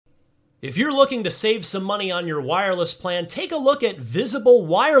If you're looking to save some money on your wireless plan, take a look at Visible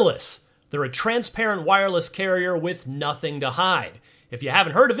Wireless. They're a transparent wireless carrier with nothing to hide. If you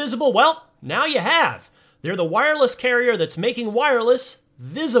haven't heard of Visible, well, now you have. They're the wireless carrier that's making wireless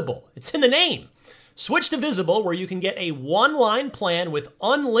visible. It's in the name. Switch to Visible, where you can get a one-line plan with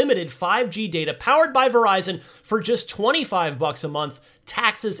unlimited 5G data powered by Verizon for just $25 a month,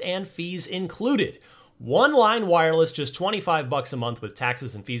 taxes and fees included. One-line wireless, just $25 a month with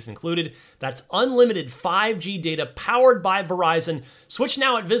taxes and fees included. That's unlimited 5G data powered by Verizon. Switch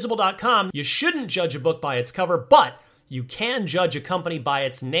now at Visible.com. You shouldn't judge a book by its cover, but you can judge a company by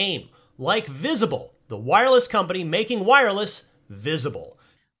its name, like Visible, the wireless company making wireless visible.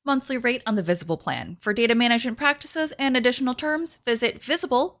 Monthly rate on the Visible plan. For data management practices and additional terms, visit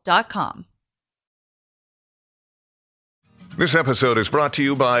Visible.com. This episode is brought to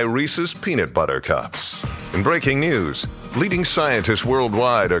you by Reese's Peanut Butter Cups. In breaking news, leading scientists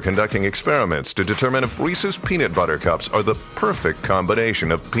worldwide are conducting experiments to determine if Reese's Peanut Butter Cups are the perfect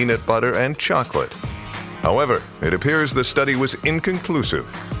combination of peanut butter and chocolate. However, it appears the study was inconclusive,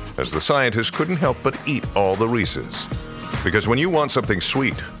 as the scientists couldn't help but eat all the Reese's. Because when you want something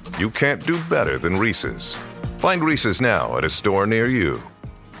sweet, you can't do better than Reese's. Find Reese's now at a store near you.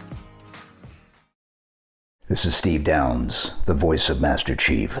 This is Steve Downs, the voice of Master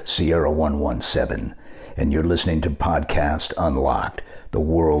Chief, Sierra 117, and you're listening to Podcast Unlocked, the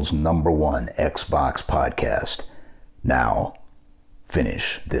world's #1 Xbox podcast. Now,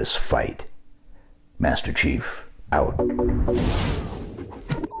 finish this fight. Master Chief, out.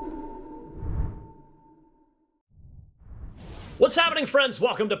 What's happening, friends?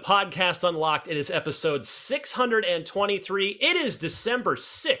 Welcome to Podcast Unlocked. It is episode 623. It is December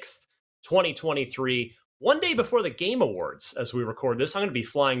 6th, 2023. One day before the Game Awards, as we record this. I'm going to be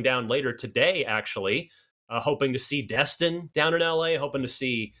flying down later today, actually, hoping to see Destin down in LA, hoping to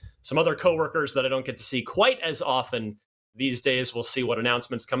see some other coworkers that I don't get to see quite as often these days. We'll see what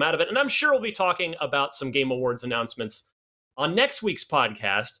announcements come out of it. And I'm sure we'll be talking about some Game Awards announcements on next week's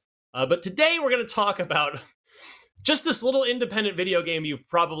podcast. But today we're going to talk about just this little independent video game you've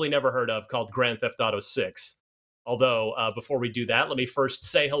probably never heard of called Grand Theft Auto 6. Although, before we do that, let me first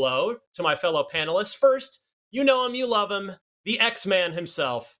say hello to my fellow panelists. First, you know him, you love him, the X-Man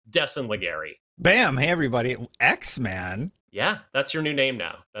himself, Destin Legary. Bam! Hey, everybody. X-Man? Yeah, that's your new name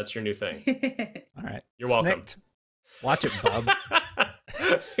now. That's your new thing. All right. You're welcome. Snicked. Watch it, bub.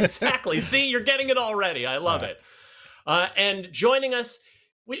 Exactly. See, you're getting it already. I love it. And joining us,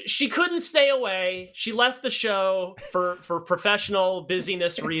 she couldn't stay away. She left the show for professional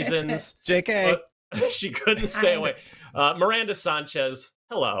busyness reasons. JK. She couldn't stay away. Miranda Sanchez,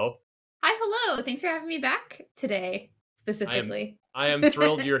 hello. Hi, hello. Thanks for having me back today, specifically. I am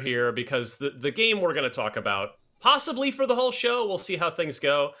thrilled you're here because the game we're going to talk about, possibly for the whole show, we'll see how things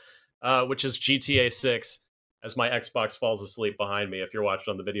go, which is GTA 6, as my Xbox falls asleep behind me if you're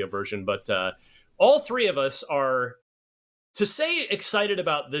watching on the video version. But all three of us are, to say excited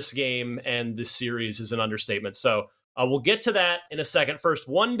about this game and this series is an understatement. So we'll get to that in a second. First,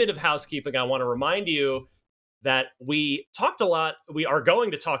 one bit of housekeeping. I want to remind you that we talked a lot. We are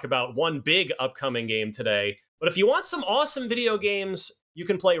going to talk about one big upcoming game today. But if you want some awesome video games you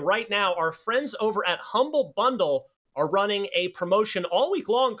can play right now, our friends over at Humble Bundle are running a promotion all week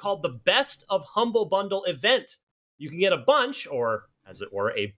long called the Best of Humble Bundle event. You can get a bunch, or as it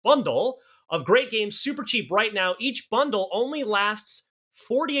were, a bundle of great games super cheap right now. Each bundle only lasts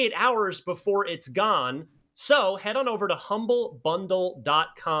 48 hours before it's gone. So head on over to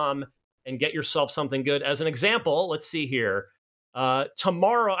humblebundle.com and get yourself something good. As an example, let's see here. Today,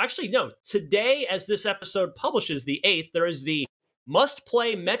 as this episode publishes, the 8th, there is the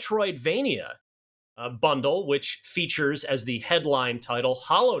must-play Metroidvania bundle, which features as the headline title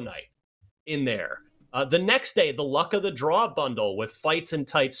Hollow Knight in there. The next day, the Luck of the Draw bundle with fights in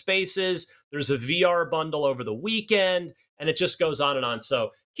tight spaces. There's a VR bundle over the weekend, and it just goes on and on.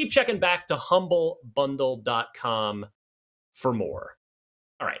 So keep checking back to humblebundle.com for more.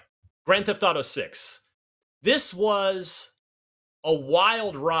 All right, Grand Theft Auto 6. This was a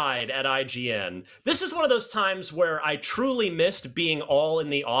wild ride at IGN. This is one of those times where I truly missed being all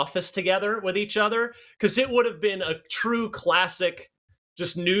in the office together with each other, because it would have been a true classic,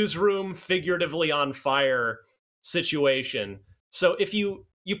 just newsroom figuratively on fire situation. So if you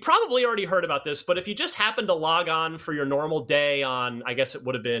probably already heard about this, but if you just happened to log on for your normal day on, I guess it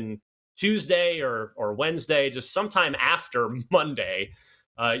would have been Tuesday or Wednesday, just sometime after Monday,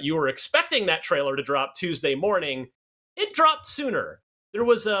 you were expecting that trailer to drop Tuesday morning. It dropped sooner. There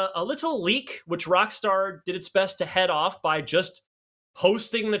was a little leak, which Rockstar did its best to head off by just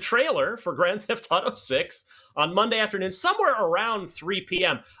posting the trailer for Grand Theft Auto 6 on Monday afternoon, somewhere around 3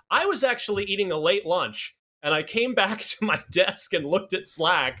 p.m. I was actually eating a late lunch, and I came back to my desk and looked at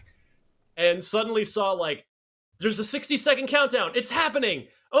Slack and suddenly saw, like, there's a 60-second countdown. It's happening.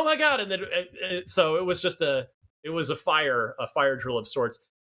 Oh my God. And then, so it was just a fire drill of sorts.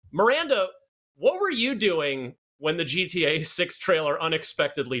 Miranda, what were you doing when the GTA 6 trailer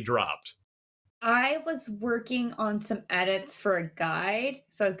unexpectedly dropped? I was working on some edits for a guide.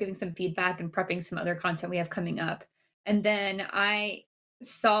 So I was giving some feedback and prepping some other content we have coming up. And then I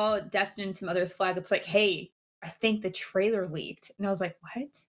saw Destin and some others flag. It's like, hey, I think the trailer leaked. And I was like, what?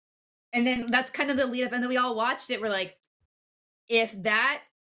 And then that's kind of the lead up. And then we all watched it. We're like, if that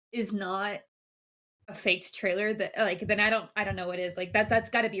is not a faked trailer, that like, then I don't know what is. Like that's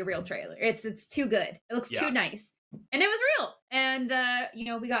got to be a real trailer. It's too good. It looks too nice. And it was real. And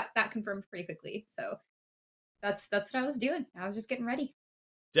we got that confirmed pretty quickly. So that's what I was doing. I was just getting ready.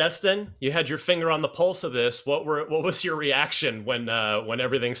 Destin, you had your finger on the pulse of this. What was your reaction when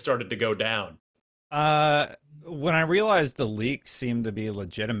everything started to go down? When I realized the leak seemed to be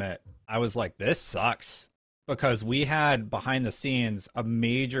legitimate, I was like, this sucks, because we had behind the scenes a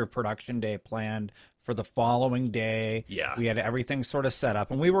major production day planned for the following day. Yeah. We had everything sort of set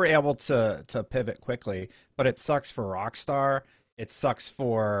up, and we were able to pivot quickly, but it sucks for Rockstar. It sucks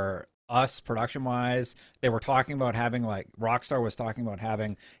for us production wise. They were talking about having, like, Rockstar was talking about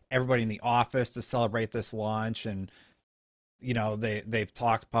having everybody in the office to celebrate this launch, and they've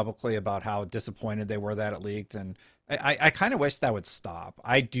talked publicly about how disappointed they were that it leaked, and I kind of wish that would stop.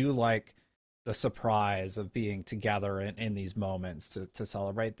 I do like the surprise of being together in these moments to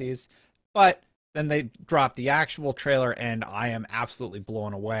celebrate these, but then they dropped the actual trailer, and I am absolutely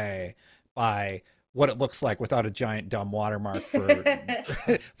blown away by what it looks like without a giant dumb watermark for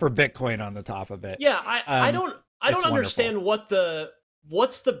for Bitcoin on the top of it. Yeah, I don't understand what's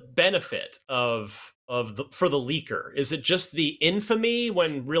the benefit for the leaker. Is it just the infamy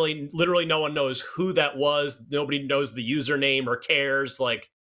when really literally no one knows who that was? Nobody knows the username or cares. Like,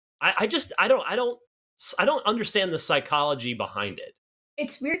 I don't understand the psychology behind it.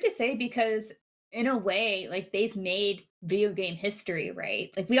 It's weird to say because in a way, like, they've made video game history, right?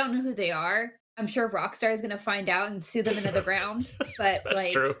 Like, we don't know who they are. I'm sure Rockstar is going to find out and sue them into the ground. But that's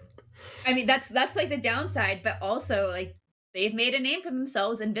like, true. I mean, that's like the downside, but also, like, they've made a name for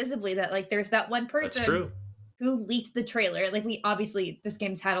themselves invisibly, that, like, there's that one person That's true. who leaked the trailer. Like, this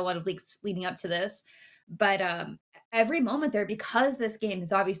game's had a lot of leaks leading up to this, but every moment there, because this game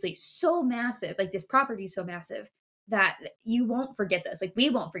is obviously so massive, like, this property is so massive, that you won't forget this. Like, we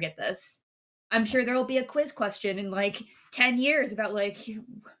won't forget this. I'm sure there will be a quiz question in like 10 years about, like,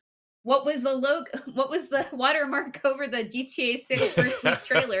 what was the watermark over the GTA 6 first leak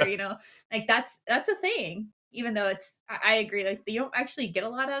trailer, like that's a thing. Even though I agree, like, you don't actually get a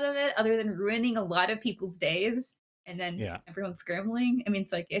lot out of it other than ruining a lot of people's days, and then everyone's scrambling. I mean,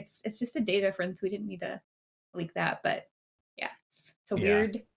 it's like, it's just a day difference. We didn't need to leak that, but yeah, it's a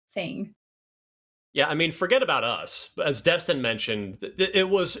weird thing. Yeah, I mean, forget about us. As Destin mentioned, it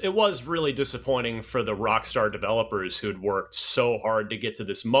was really disappointing for the Rockstar developers who'd worked so hard to get to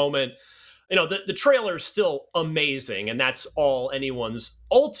this moment. The trailer is still amazing, and that's all anyone's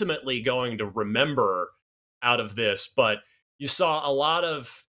ultimately going to remember out of this. But you saw a lot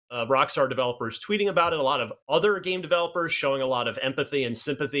of Rockstar developers tweeting about it, a lot of other game developers showing a lot of empathy and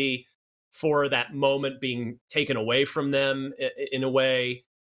sympathy for that moment being taken away from them in a way.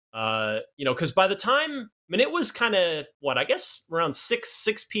 Because by the time, I mean, it was kind of I guess around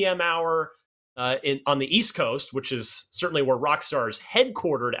 6 p.m. hour on the East Coast, which is certainly where Rockstar's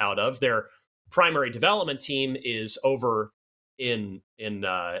headquartered out of. Their primary development team is over in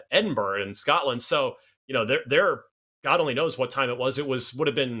Edinburgh in Scotland. So, they're God only knows what time it was. Would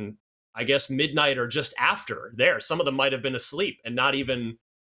have been, I guess, midnight or just after there. Some of them might have been asleep and not even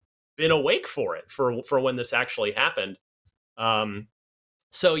been awake for it for when this actually happened.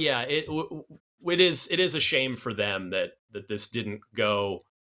 So yeah, it is a shame for them that this didn't go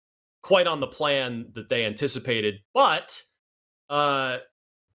quite on the plan that they anticipated. But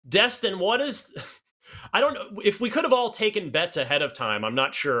Destin, I don't know if we could have all taken bets ahead of time. I'm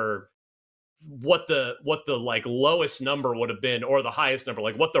not sure what the like lowest number would have been or the highest number,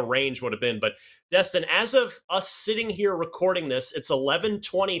 like what the range would have been. But Destin, as of us sitting here recording this, it's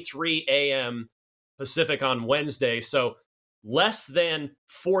 11:23 a.m. Pacific on Wednesday. So less than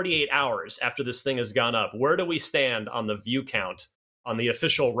 48 hours after this thing has gone up, where do we stand on the view count on the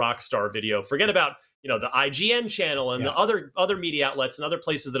official Rockstar video? Forget about, the IGN channel and the other media outlets and other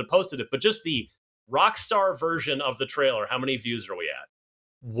places that have posted it, but just the Rockstar version of the trailer. How many views are we at?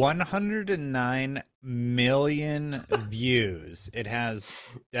 109 million views. It has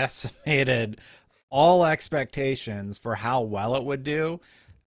decimated all expectations for how well it would do.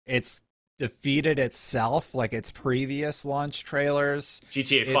 It's defeated itself, like its previous launch trailers.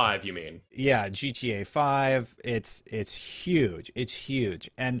 GTA 5, you mean? Yeah, GTA 5. It's huge. It's huge.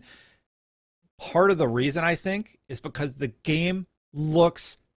 And part of the reason, I think, is because the game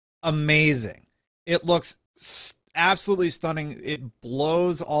looks amazing. It looks absolutely stunning. It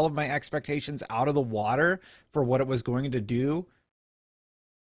blows all of my expectations out of the water for what it was going to do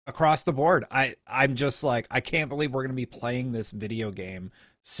across the board. I'm just like, I can't believe we're going to be playing this video game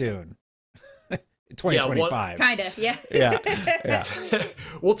soon. 2025. Kind of, yeah. Yeah.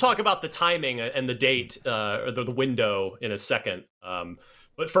 We'll talk about the timing and the date or the window in a second.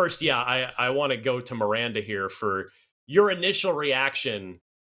 But first, I want to go to Miranda here for your initial reaction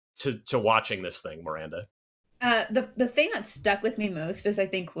to watching this thing, Miranda. The thing that stuck with me most is, I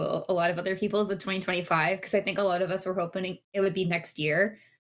think, a lot of other people's in 2025, because I think a lot of us were hoping it would be next year.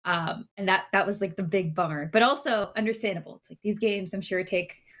 And that was like the big bummer, but also understandable. It's like these games, I'm sure,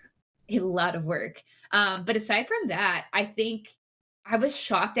 take a lot of work. But aside from that, I think I was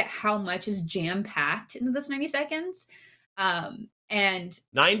shocked at how much is jam-packed into this 90 seconds. And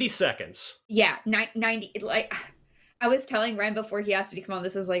 90 seconds. Yeah, 90. Like, I was telling Ryan before he asked me to come on,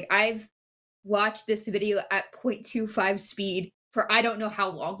 this is like, I've watched this video at 0.25 speed for I don't know how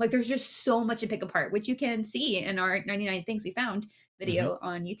long. Like, there's just so much to pick apart, which you can see in our 99 Things We Found video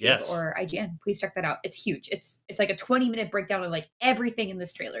on YouTube or IGN. Please check that out. It's huge. It's like a 20-minute breakdown of like everything in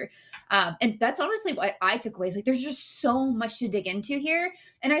this trailer. And that's honestly what I took away. Is like, there's just so much to dig into here.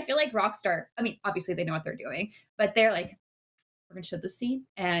 And I feel like Rockstar, I mean, obviously they know what they're doing, but they're like, we're going to show this scene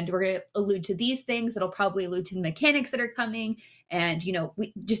and we're going to allude to these things that'll probably allude to the mechanics that are coming. And, you know,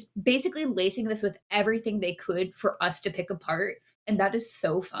 we just basically lacing this with everything they could for us to pick apart. And that is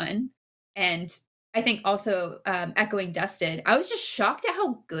so fun. And I think also echoing Dustin, I was just shocked at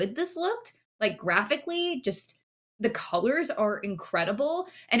how good this looked. Like, graphically, just the colors are incredible.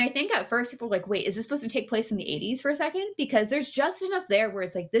 And I think at first people were like, wait, is this supposed to take place in the 80s for a second? Because there's just enough there where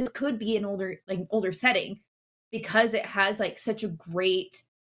it's like, this could be an older setting, because it has like such a great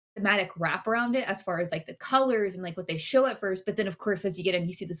thematic wrap around it as far as like the colors and like what they show at first. But then of course, as you get in,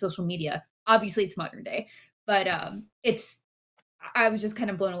 you see the social media, obviously it's modern day, but I was just kind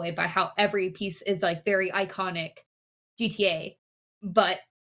of blown away by how every piece is like very iconic GTA, but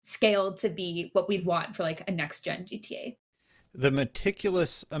scaled to be what we'd want for like a next gen GTA. The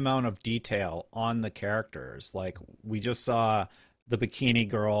meticulous amount of detail on the characters. Like, we just saw the bikini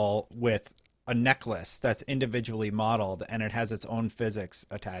girl with a necklace that's individually modeled and it has its own physics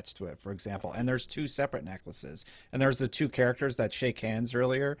attached to it, for example. And there's two separate necklaces. And there's the two characters that shake hands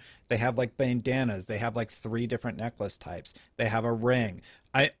earlier. They have like bandanas. They have like 3 different necklace types. They have a ring.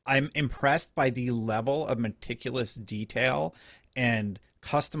 I'm impressed by the level of meticulous detail and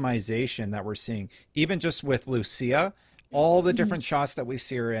customization that we're seeing. Even just with Lucia, all the different shots that we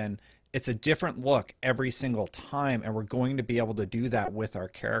see her in, it's a different look every single time, and we're going to be able to do that with our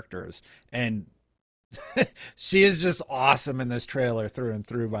characters. And she is just awesome in this trailer through and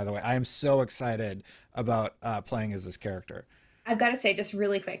through, by the way. I am so excited about playing as this character. I've got to say, just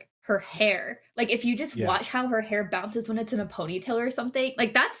really quick, her hair. Like, if you just watch how her hair bounces when it's in a ponytail or something,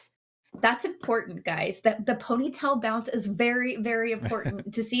 like that's important, guys. That the ponytail bounce is very, very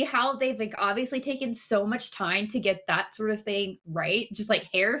important to see how they've like obviously taken so much time to get that sort of thing right. Just like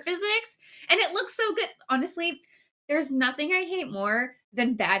hair physics. And it looks so good. Honestly, there's nothing I hate more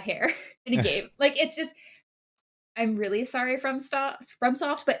than bad hair in a game. Like, it's just, I'm really sorry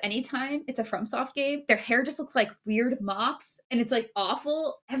FromSoft, but anytime it's a FromSoft game, their hair just looks like weird mops and it's like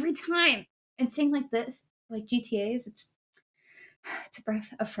awful every time. And seeing like this, like GTA's, it's a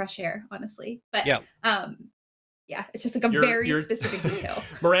breath of fresh air, honestly. But it's just like a very specific detail.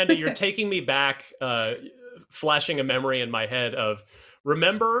 Miranda, you're taking me back, flashing a memory in my head of,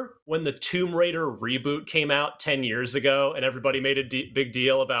 remember when the Tomb Raider reboot came out 10 years ago and everybody made a big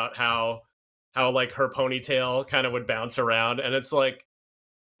deal about how like her ponytail kind of would bounce around? And it's like,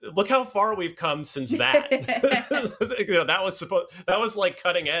 look how far we've come since that. You know, that was like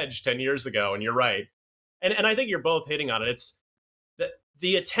cutting edge 10 years ago. And you're right. And I think you're both hitting on it. It's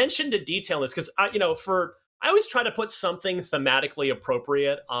the attention to detail in this, because I always try to put something thematically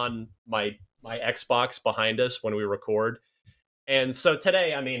appropriate on my Xbox behind us when we record. And so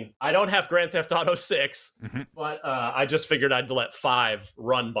today, I mean, I don't have Grand Theft Auto 6, but I just figured I'd let 5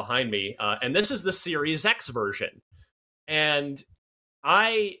 run behind me. And this is the Series X version. And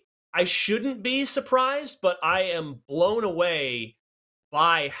I shouldn't be surprised, but I am blown away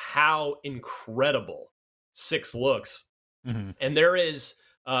by how incredible 6 looks. And there is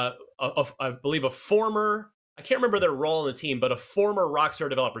I believe a former, I can't remember their role on the team, but a former Rockstar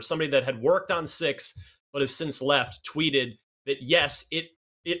developer, somebody that had worked on 6 but has since left, tweeted that yes, it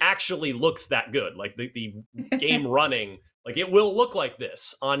actually looks that good. Like the game running, like it will look like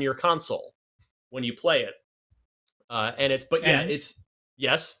this on your console when you play it. It's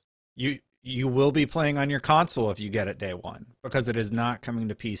yes. You will be playing on your console if you get it day one, because it is not coming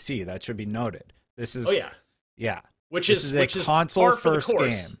to PC. That should be noted. This is which is a console first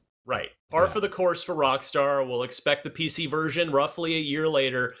game, right? Par for the course for Rockstar. We'll expect the PC version roughly a year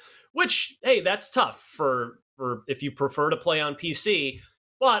later. Which, hey, that's tough for if you prefer to play on PC.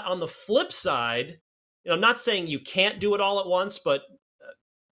 But on the flip side, I'm not saying you can't do it all at once, but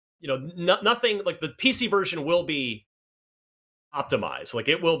nothing like the PC version will be optimized. Like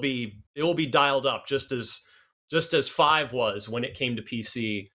it will be dialed up just as 5 was when it came to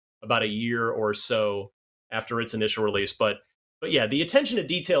PC about a year or so after its initial release. But yeah, the attention to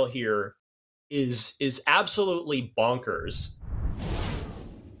detail here is absolutely bonkers.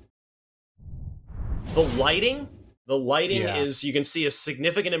 The lighting is, you can see a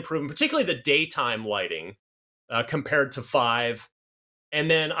significant improvement, particularly the daytime lighting compared to 5.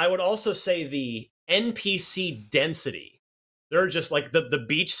 And then I would also say the NPC density. There are just like the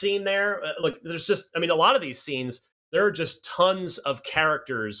beach scene there. There's just, a lot of these scenes, there are just tons of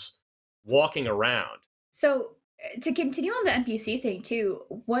characters walking around. So to continue on the NPC thing too,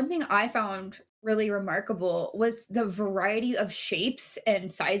 one thing I found really remarkable was the variety of shapes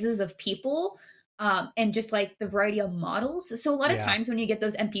and sizes of people. And just like the variety of models. So a lot of times when you get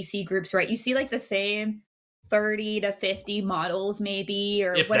those NPC groups, right, you see like the same 30 to 50 models maybe,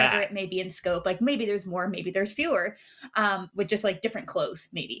 or whatever it may be in scope. Like maybe there's more, maybe there's fewer, with just like different clothes,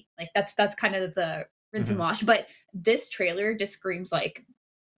 maybe. Like that's kind of the rinse and wash. But this trailer just screams like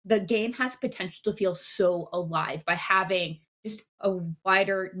the game has potential to feel so alive by having just a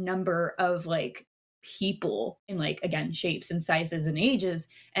wider number of like people in like, again, shapes and sizes and ages.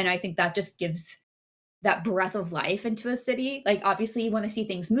 And I think that just gives that breath of life into a city. Like obviously you want to see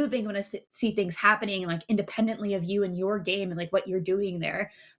things moving, you want to see things happening like independently of you and your game and like what you're doing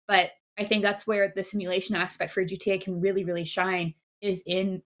there. But I think that's where the simulation aspect for GTA can really, really shine, is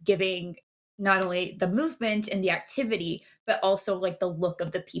in giving not only the movement and the activity, but also like the look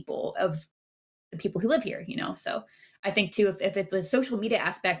of the people who live here, So I think too, if the social media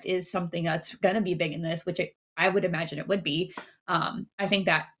aspect is something that's going to be big in this, which I would imagine it would be, I think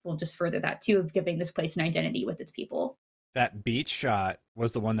that will just further that too, of giving this place an identity with its people. That beach shot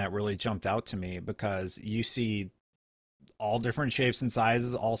was the one that really jumped out to me, because you see all different shapes and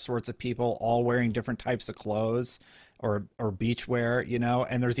sizes, all sorts of people, all wearing different types of clothes or beach wear,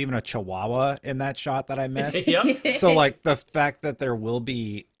 and there's even a chihuahua in that shot that I missed. So like the fact that there will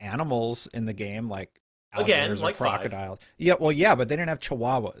be animals in the game, like again, like crocodiles. 5. But they didn't have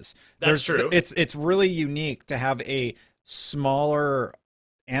chihuahuas. That's true. It's really unique to have a smaller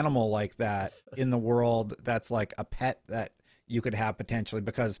animal like that in the world that's like a pet that you could have potentially,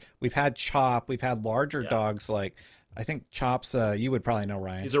 because we've had Chop, we've had larger dogs, like I think Chop's you would probably know,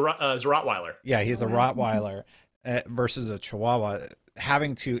 Ryan. He's a Rottweiler. Yeah, he's a Rottweiler versus a Chihuahua.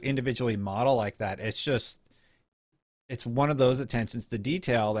 Having to individually model like that, it's one of those attentions to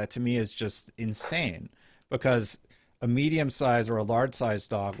detail that to me is just insane, because a medium-sized or a large-sized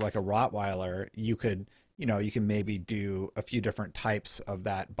dog like a Rottweiler, you can maybe do a few different types of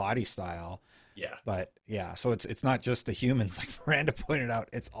that body style. Yeah. But yeah, so it's not just the humans, like Miranda pointed out,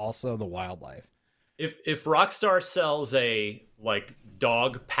 it's also the wildlife. If Rockstar sells a like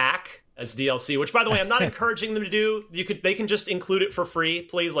dog pack as DLC, which by the way, I'm not encouraging them to do, they can just include it for free,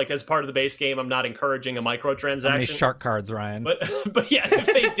 please, like as part of the base game. I'm not encouraging a microtransaction. How many shark cards, Ryan? But yeah,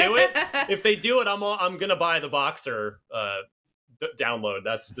 if they do it, I'm gonna buy the Boxer download.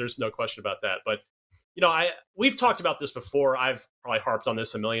 There's no question about that. But we've talked about this before. I've probably harped on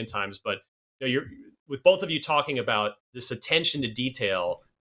this a million times, but you're with both of you talking about this attention to detail.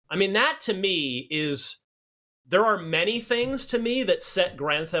 That to me there are many things to me that set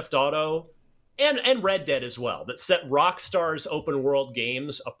Grand Theft Auto and Red Dead as well, that set Rockstar's open world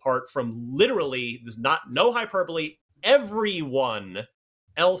games apart from literally, there's no hyperbole, everyone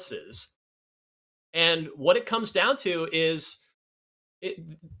else's. And what it comes down to is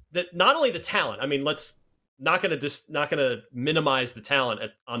that not only the talent, let's not going to minimize the talent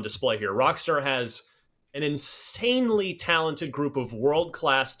on display here. Rockstar has an insanely talented group of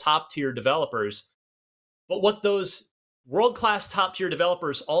world-class top-tier developers. But what those world-class top-tier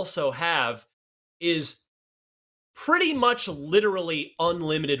developers also have is pretty much literally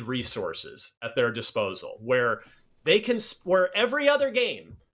unlimited resources at their disposal, where every other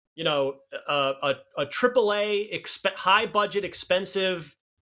game, a AAA high budget, expensive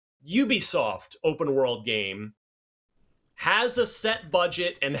Ubisoft open world game has a set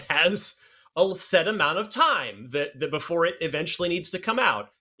budget and has a set amount of time that before it eventually needs to come out,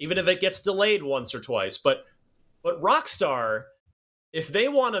 even if it gets delayed once or twice. But Rockstar, if they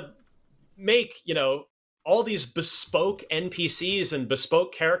want to make, all these bespoke NPCs and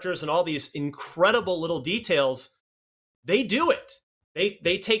bespoke characters and all these incredible little details, they do it.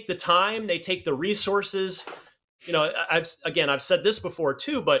 They take the time, they take the resources. I've said this before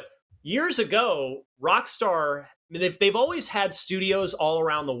too, but years ago, Rockstar, they've always had studios all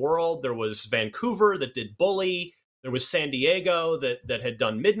around the world. There was Vancouver that did Bully. There was San Diego that had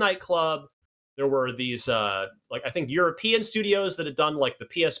done Midnight Club. There were these, I think European studios that had done like the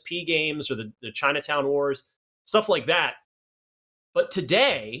PSP games or the Chinatown Wars, stuff like that. But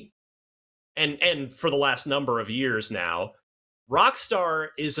today, and for the last number of years now, Rockstar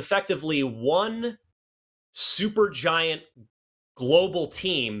is effectively one super giant global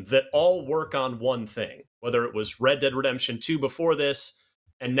team that all work on one thing, whether it was Red Dead Redemption 2 before this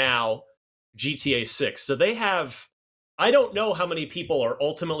and now GTA 6. So they have, I don't know how many people are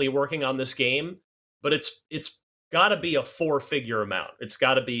ultimately working on this game, but it's got to be a 4-figure amount. It's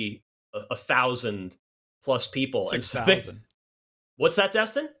got to be 1,000 plus people. 6,000. What's that,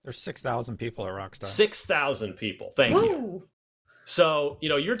 Destin? There's 6,000 people at Rockstar. 6,000 people. Thank you. So,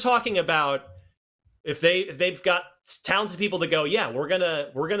 you're talking about if they've got talented people to go, yeah, we're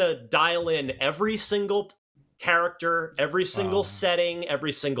gonna dial in every single character, every single setting,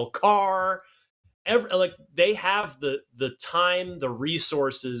 every single car, they have the time, the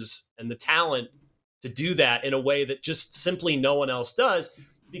resources, and the talent to do that in a way that just simply no one else does.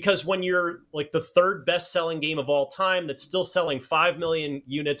 Because when you're like the third best-selling game of all time that's still selling 5 million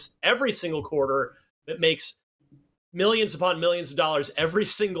units every single quarter, that makes millions upon millions of dollars every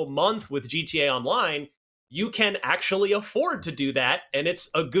single month with GTA Online, you can actually afford to do that, and it's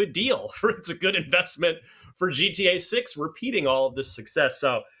a good deal. It's a good investment for GTA 6 repeating all of this success.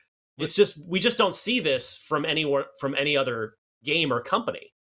 So it's just, we just don't see this from any other game or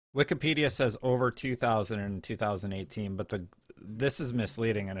company. Wikipedia says over 2,000 in 2018, but this is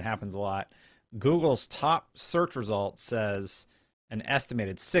misleading and it happens a lot. Google's top search result says an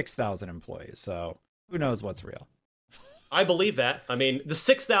estimated 6,000 employees. So who knows what's real? I believe that. I mean, the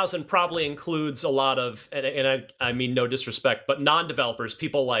 6,000 probably includes a lot of, and I mean no disrespect, but non-developers,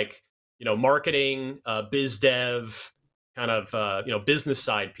 people like, marketing, biz dev, kind of, business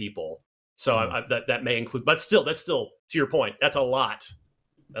side people. So that may include, but still, that's still, to your point, that's a lot.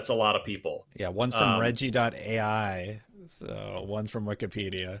 That's a lot of people. Yeah, one's from Reggie.ai, so one's from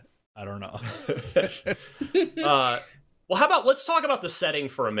Wikipedia. I don't know. Well, how about, let's talk about the setting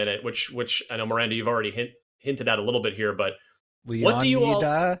for a minute, which I know, Miranda, you've already hinted at a little bit here, but what do you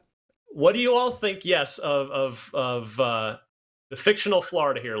all think, yes, of the fictional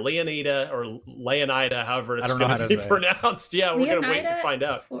Florida here, Leonida or Leonida, however it's going to be pronounced? Yeah, we're going to wait to find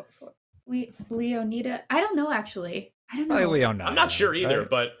out. Leonida, I don't know, actually. I don't know. Leonida, I'm not sure either,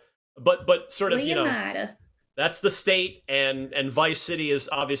 right? but sort of, Leonida. That's the state, and Vice City is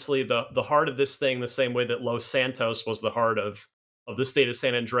obviously the heart of this thing, the same way that Los Santos was the heart of the state of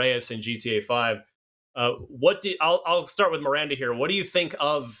San Andreas in GTA 5. I'll start with Miranda here. What do you think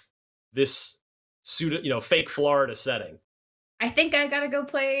of this fake Florida setting? I think I gotta go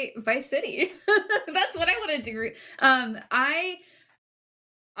play Vice City. That's what I want to do. I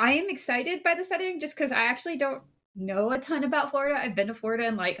am excited by the setting just because I actually don't know a ton about Florida. I've been to Florida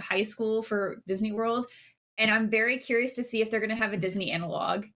in like high school for Disney World, and I'm very curious to see if they're going to have a Disney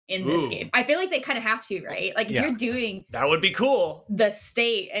analog in this game. I feel like they kind of have to, right? Like if you're doing that would be cool, the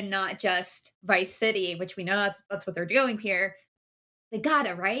state and not just Vice City, which we know that's what they're doing here. They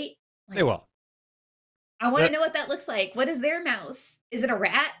gotta, right? Like, they will. I want to know what that looks like. What is their mouse? Is it a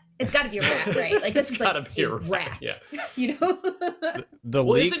rat? It's got to be a rat, right? Like this is like a rat. Yeah. Well,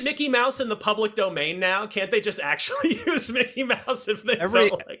 leaks... isn't Mickey Mouse in the public domain now? Can't they just actually use Mickey Mouse if they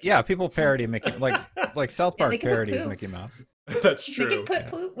felt like? Yeah, people parody Mickey, like South Park parodies Mickey Mouse. That's true. They can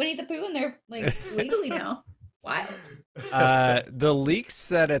put Winnie the Pooh in there like legally now. Wild. The leaks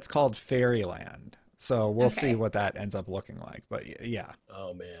said it's called Fairyland, so we'll see what that ends up looking like. But yeah.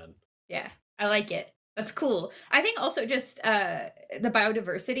 Oh man. Yeah, I like it. That's cool. I think also just the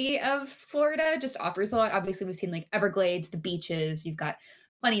biodiversity of Florida just offers a lot. Obviously, we've seen like Everglades, the beaches. You've got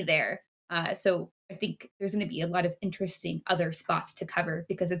plenty there. So I think there's going to be a lot of interesting other spots to cover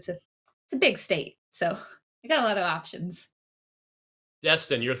because it's a big state. So I got a lot of options.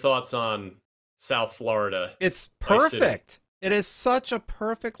 Destin, your thoughts on South Florida? It's perfect. It is such a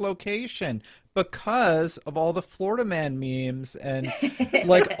perfect location because of all the Florida Man memes and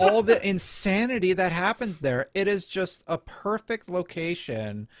like all the insanity that happens there. It is just a perfect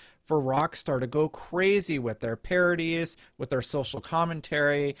location for Rockstar to go crazy with their parodies, with their social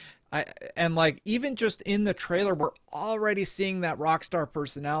commentary. And like even just in the trailer, we're already seeing that Rockstar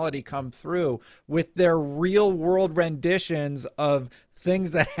personality come through with their real world renditions of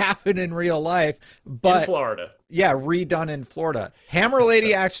things that happen in real life, but in Florida. Yeah, redone in Florida. Hammer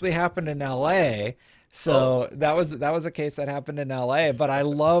Lady actually happened in LA. So that was a case that happened in LA, but I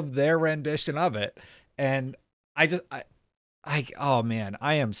love their rendition of it. And oh man,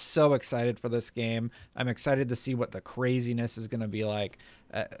 I am so excited for this game. I'm excited to see what the craziness is going to be like.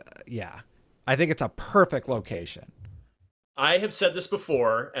 Yeah, I think it's a perfect location. I have said this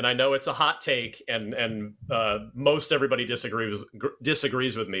before, and I know it's a hot take, and most everybody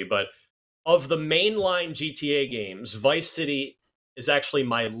disagrees with me, but of the mainline GTA games, Vice City is actually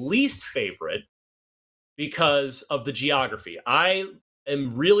my least favorite because of the geography. I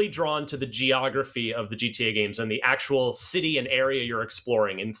am really drawn to the geography of the GTA games and the actual city and area you're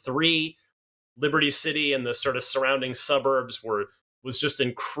exploring. In 3, Liberty City and the sort of surrounding suburbs was just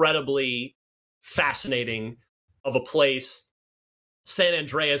incredibly fascinating of a place. San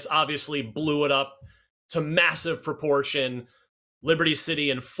Andreas obviously blew it up to massive proportion. Liberty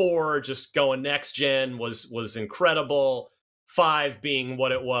City and 4 just going next gen was incredible. 5 being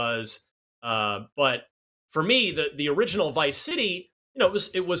what it was. But for me, the original Vice City,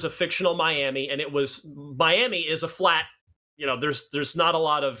 it was a fictional Miami, and Miami is a flat, there's not a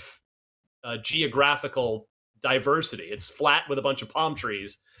lot of geographical diversity. It's flat with a bunch of palm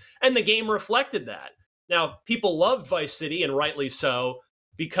trees, and the game reflected that. Now, people loved Vice City, and rightly so,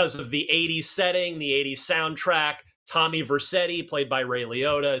 because of the 80s setting, the 80s soundtrack. Tommy Vercetti, played by Ray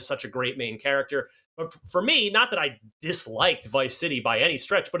Liotta, is such a great main character. But for me, not that I disliked Vice City by any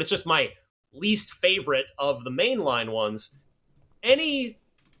stretch, but it's just my least favorite of the mainline ones. Any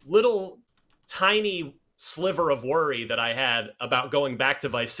little tiny sliver of worry that I had about going back to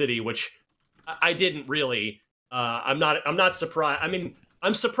Vice City, which I didn't really, I'm not surprised. I mean,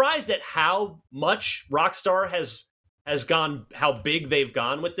 I'm surprised at how much Rockstar has gone, how big they've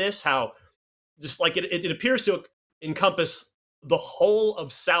gone with this, how just like it appears to encompass the whole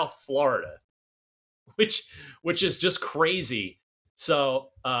of South Florida, which is just crazy. So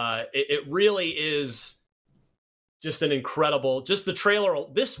it really is just an incredible, just the trailer.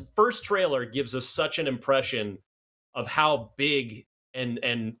 This first trailer gives us such an impression of how big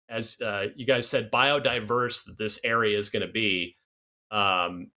and as you guys said, biodiverse that this area is going to be.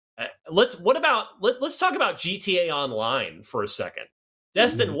 Let's talk about GTA Online for a second.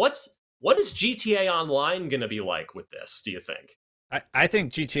 Destin, what is GTA Online going to be like with this, do you think? I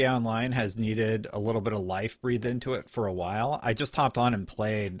think GTA Online has needed a little bit of life breathed into it for a while. I just hopped on and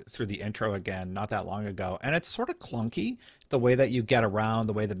played through the intro again not that long ago, and it's sort of clunky the way that you get around,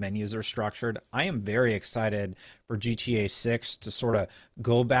 the way the menus are structured. I am very excited for GTA 6 to sort of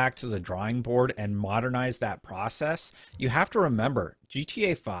go back to the drawing board and modernize that process. You have to remember,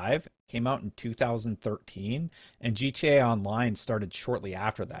 GTA 5 came out in 2013, and GTA Online started shortly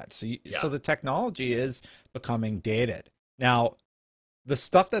after that. So the technology is becoming dated. Now, the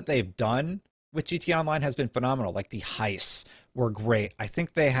stuff that they've done with GTA Online has been phenomenal. Like the heists were great. I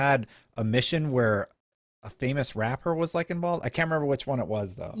think they had a mission where a famous rapper was like involved. I can't remember which one it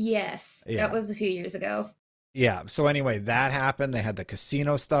was though. Yes, yeah. That was a few years ago. Yeah. So anyway, that happened. They had the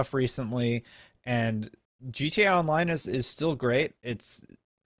casino stuff recently, and GTA Online is still great. It's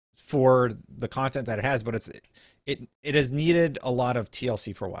for the content that it has, but it has needed a lot of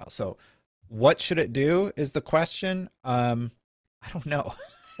TLC for a while. So what should it do is the question. I don't know.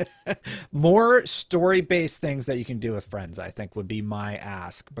 More story-based things that you can do with friends, I think, would be my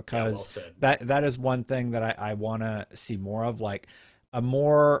ask, because that is one thing that I want to see more of, like a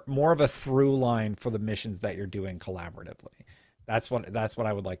more of a through line for the missions that you're doing collaboratively. That's what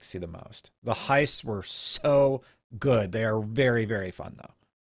I would like to see the most. The heists were so good. They are very, very fun though.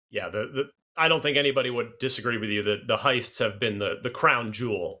 Yeah, I don't think anybody would disagree with you that the heists have been the crown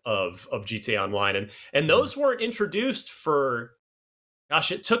jewel of GTA Online, and those weren't introduced for,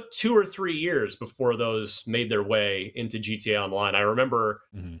 gosh, it took 2 or 3 years before those made their way into GTA Online. I remember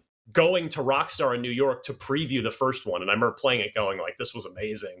going to Rockstar in New York to preview the first one, and I remember playing it going like, this was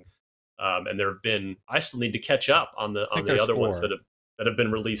amazing. And there have been, I still need to catch up on the other 4 ones that have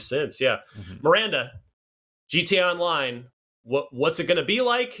been released since. Yeah. Miranda, GTA Online, what's it going to be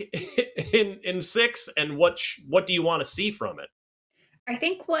like in 6, and what do you want to see from it? I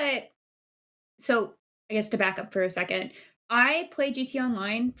think so I guess to back up for a second, I played GTA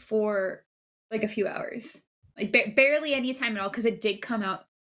Online for like a few hours, like barely any time at all, because it did come out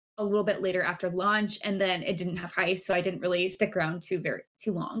a little bit later after launch, and then it didn't have heist, so I didn't really stick around too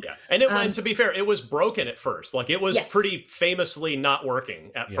long. Yeah, and to be fair, it was broken at first. Like, it was pretty famously not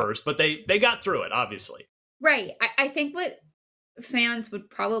working at first, but they got through it, obviously. Right. I think what fans would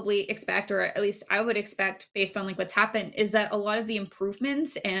probably expect, or at least I would expect based on like what's happened, is that a lot of the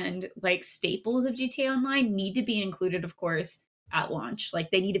improvements and like staples of GTA Online need to be included, of course, at launch.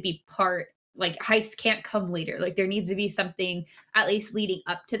 Like, they need to be part. Like, heist can't come later. Like, there needs to be something at least leading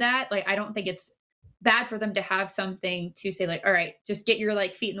up to that. Like, I don't think it's bad for them to have something to say, like, all right, just get your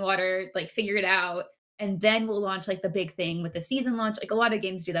like feet in the water, like figure it out, and then we'll launch like the big thing with the season launch. Like, a lot of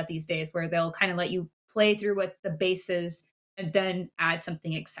games do that these days, where they'll kind of let you play through what the base is and then add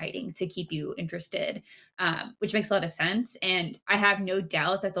something exciting to keep you interested, which makes a lot of sense. And I have no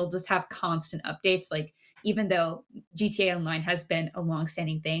doubt that they'll just have constant updates. Like, even though GTA Online has been a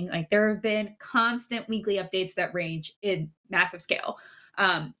long-standing thing, like, there have been constant weekly updates that range in massive scale.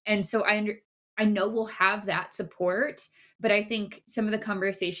 And so I know we'll have that support, but I think some of the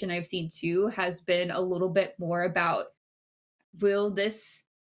conversation I've seen too has been a little bit more about, will this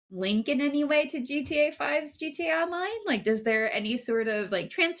link in any way to GTA 5's GTA Online? Like, does there any sort of like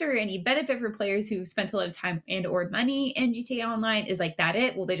transfer, any benefit for players who've spent a lot of time and or money in GTA Online? Is like that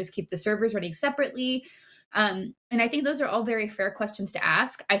it? Will they just keep the servers running separately? And I think those are all very fair questions to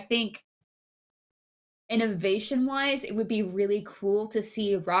ask. I think innovation wise, it would be really cool to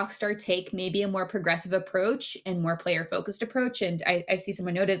see Rockstar take maybe a more progressive approach and more player focused approach. And I see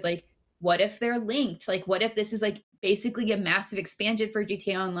someone noted, like, what if they're linked? Like, what if this is like basically a massive expansion for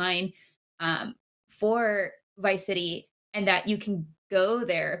GTA Online for Vice City, and that you can go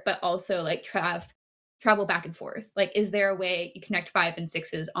there, but also like travel back and forth? Like, is there a way you connect 5 and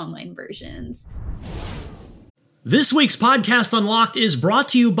 6's online versions? This week's Podcast Unlocked is brought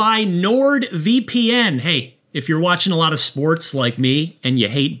to you by NordVPN. Hey, if you're watching a lot of sports like me and you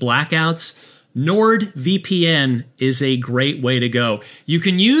hate blackouts, NordVPN is a great way to go. You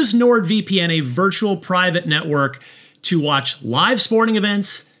can use NordVPN, a virtual private network, to watch live sporting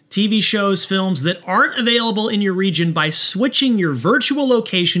events, TV shows, films that aren't available in your region by switching your virtual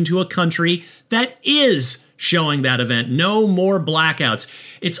location to a country that is showing that event. No more blackouts.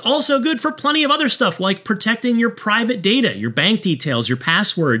 It's also good for plenty of other stuff, like protecting your private data, your bank details, your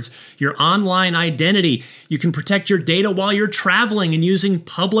passwords, your online identity. You can protect your data while you're traveling and using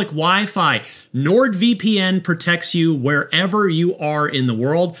public Wi-Fi. NordVPN protects you wherever you are in the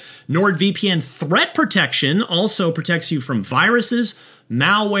world. NordVPN Threat Protection also protects you from viruses,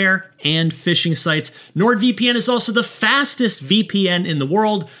 malware, and phishing sites. NordVPN is also the fastest VPN in the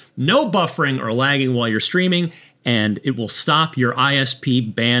world. No buffering or lagging while you're streaming, and it will stop your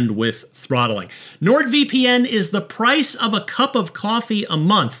ISP bandwidth throttling. NordVPN is the price of a cup of coffee a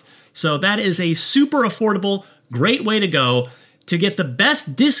month, so that is a super affordable, great way to go. To get the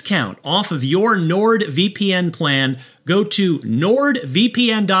best discount off of your NordVPN plan, go to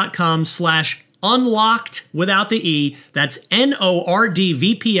nordvpn.com/unlocked without the E. That's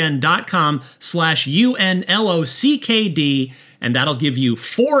nordvpn.com/UNLOCKD, and that'll give you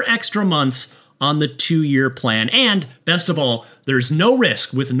 4 extra months on the 2-year plan. And best of all, there's no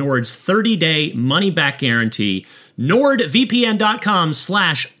risk with Nord's 30-day money-back guarantee.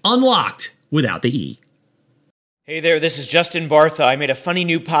 nordvpn.com/unlocked without the E. Hey there, this is Justin Bartha. I made a funny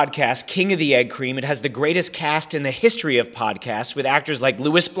new podcast, King of the Egg Cream. It has the greatest cast in the history of podcasts, with actors like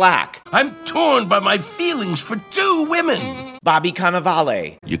Louis Black. I'm torn by my feelings for 2 women. Bobby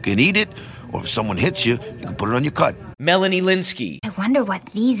Cannavale. You can eat it, or if someone hits you, you can put it on your cut. Melanie Linsky. I wonder what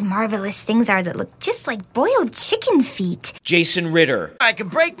these marvelous things are that look just like boiled chicken feet. Jason Ritter. I can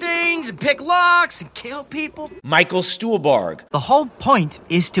break things and pick locks and kill people. Michael Stuhlbarg. The whole point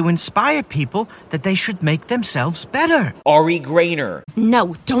is to inspire people that they should make themselves better. Ari Grainer.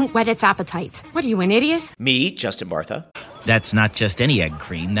 No, don't whet its appetite. What are you, an idiot? Me, Justin Bartha. That's not just any egg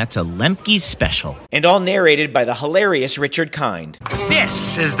cream, that's a Lemke's special. And all narrated by the hilarious Richard Kind.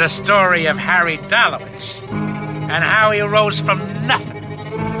 This is the story of Harry Dalowitz and how he rose from nothing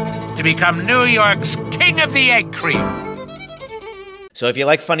to become New York's King of the Egg Cream. So if you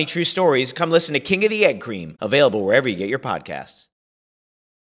like funny true stories, come listen to King of the Egg Cream, available wherever you get your podcasts.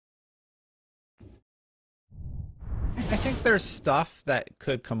 I think there's stuff that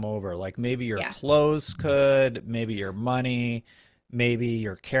could come over, like maybe your clothes could, maybe your money, maybe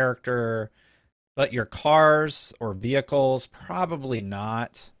your character, but your cars or vehicles, probably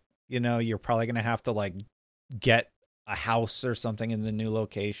not. You know, you're probably going to have to like get a house or something in the new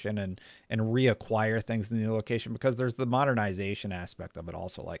location and reacquire things in the new location, because there's the modernization aspect of it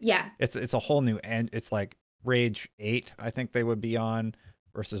also. Like, it's a whole new end. It's like Rage 8, I think they would be on,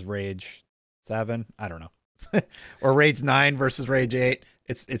 versus Rage 7. I don't know. Or Rage 9 versus Rage 8.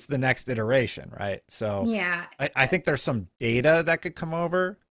 it's the next iteration, right? So Yeah. I think there's some data that could come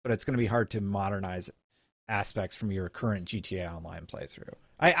over, but it's going to be hard to modernize aspects from your current GTA Online playthrough.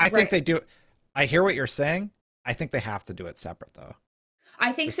 I think they do. I hear what you're saying. I think they have to do it separate, though.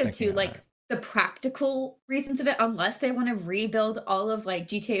 I think so too. Like the practical reasons of it, unless they want to rebuild all of like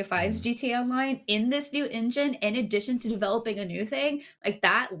GTA 5's GTA Online in this new engine, in addition to developing a new thing, like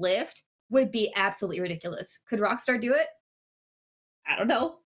that lift would be absolutely ridiculous. Could Rockstar do it? I don't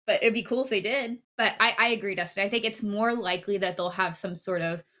know, but it'd be cool if they did. But I agree, Dustin. I think it's more likely that they'll have some sort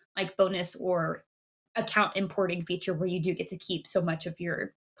of like bonus or account importing feature where you do get to keep so much of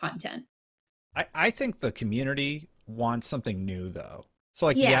your content. I think the community wants something new, though. So,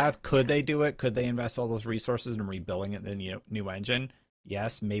 like, yeah, could they do it? Could they invest all those resources in rebuilding it in the new engine?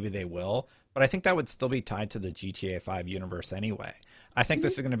 Yes, maybe they will. But I think that would still be tied to the GTA 5 universe anyway. I think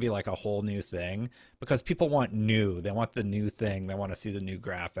this is going to be like a whole new thing because people want new. They want the new thing. They want to see the new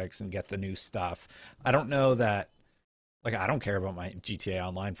graphics and get the new stuff. I don't know that, like, I don't care about my GTA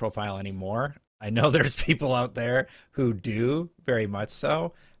Online profile anymore. I know there's people out there who do, very much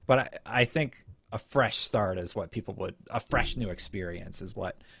so. But I think a fresh start is what people would, a fresh new experience is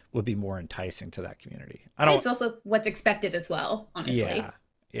what would be more enticing to that community. It's also what's expected as well, honestly.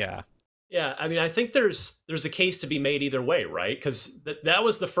 Yeah, I mean, I think there's a case to be made either way, right? Because that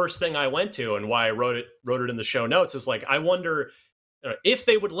was the first thing I went to, and why I wrote it in the show notes. Is like, I wonder if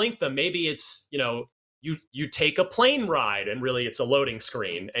they would link them. Maybe it's, you take a plane ride, and really it's a loading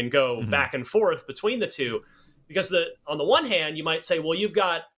screen, and go back and forth between the two. Because on the one hand, you might say, well, you've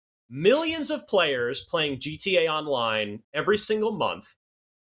got millions of players playing GTA Online every single month,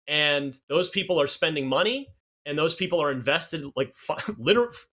 and those people are spending money, and those people are invested, like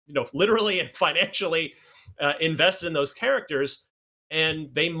literally and financially invested in those characters, and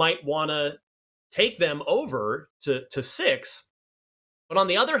they might want to take them over to 6. But on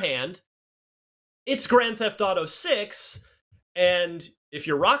the other hand, it's Grand Theft Auto 6, and if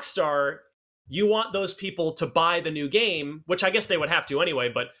you're Rockstar, you want those people to buy the new game, which I guess they would have to anyway,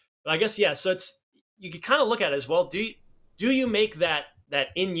 but I guess, yeah, so you can kind of look at it as, well, do you make that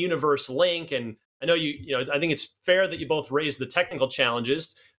in-universe link? And I know I think it's fair that you both raise the technical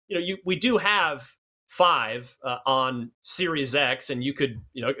challenges. We do have 5 on Series X, and you could,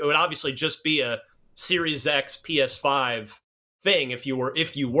 it would obviously just be a Series X PS5 thing if you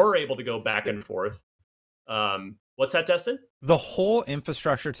were able to go back and forth. What's that, Destin? The whole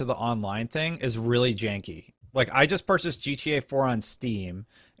infrastructure to the online thing is really janky. Like, I just purchased GTA 4 on Steam,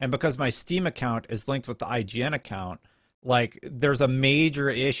 and because my Steam account is linked with the IGN account, like, there's a major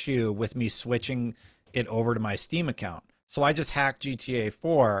issue with me switching it over to my Steam account. So I just hacked GTA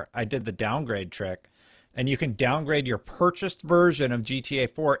 4. I did the downgrade trick, and you can downgrade your purchased version of GTA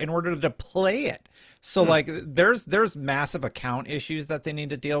 4 in order to play it. So like there's massive account issues that they need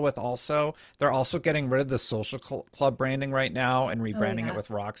to deal with also. They're also getting rid of the social club branding right now and rebranding it with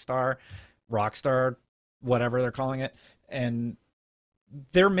Rockstar, whatever they're calling it. And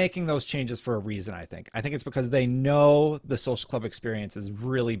they're making those changes for a reason, I think. I think it's because they know the social club experience is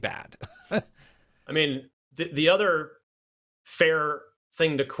really bad. I mean, the other fair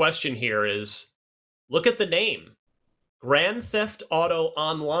thing to question here is, look at the name. Grand Theft Auto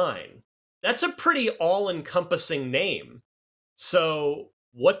Online. That's a pretty all-encompassing name. So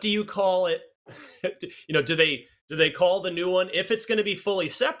what do you call it? Do they call the new one, if it's going to be fully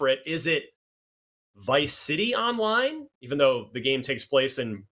separate, is it Vice City Online? Even though the game takes place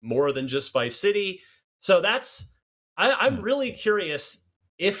in more than just Vice City. So I'm really curious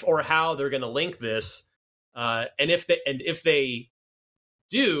if or how they're going to link this, and if they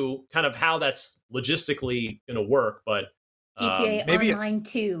do, kind of how that's logistically going to work. But GTA Online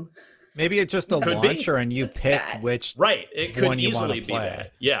 2. Maybe it's just a launcher and you pick which it could easily be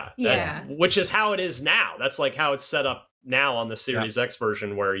that. Yeah. Which is how it is now. That's like how it's set up now on the Series X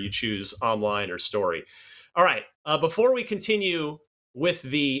version, where you choose online or story. All right. Before we continue with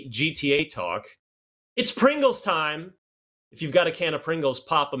the GTA talk, it's Pringles time. If you've got a can of Pringles,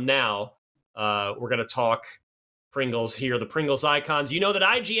 pop them now. We're going to talk Pringles here, the Pringles icons. You know that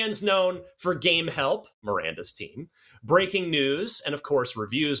IGN's known for Game Help, Miranda's team, breaking news, and of course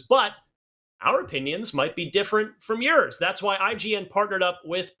reviews, but our opinions might be different from yours. That's why IGN partnered up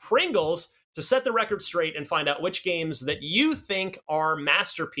with Pringles to set the record straight and find out which games that you think are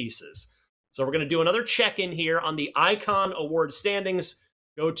masterpieces. So we're going to do another check-in here on the Icon Award standings.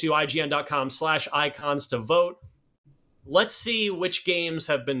 Go to IGN.com/icons to vote. Let's see which games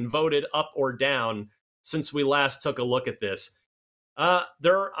have been voted up or down since we last took a look at this.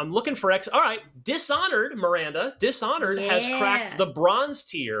 I'm looking for all right, Dishonored, Miranda. Dishonored has cracked the bronze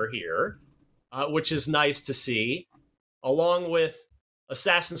tier here, which is nice to see, along with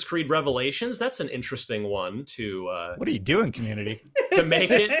Assassin's Creed Revelations. That's an interesting one to what are you doing, community? To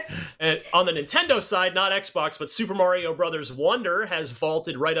make it. And on the Nintendo side, not Xbox, but Super Mario Brothers Wonder has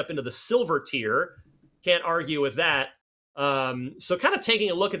vaulted right up into the silver tier. Can't argue with that. So kind of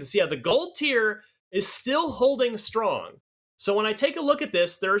taking a look at this, the gold tier is still holding strong. So when I take a look at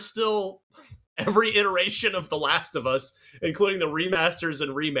this, there's still every iteration of The Last of Us, including the remasters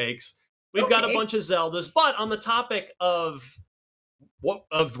and remakes. We've got a bunch of Zeldas, but on the topic of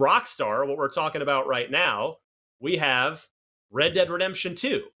Rockstar, what we're talking about right now, we have Red Dead Redemption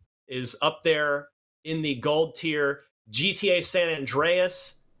 2 is up there in the gold tier, GTA San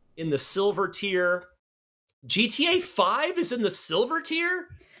Andreas in the silver tier, GTA 5 is in the silver tier.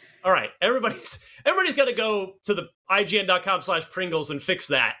 All right, everybody's got to go to the IGN.com/Pringles and fix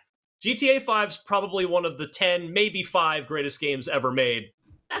that. GTA 5's probably one of the 10, maybe 5 greatest games ever made.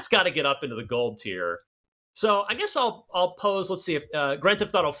 That's got to get up into the gold tier. So I guess I'll pose. Let's see if Grand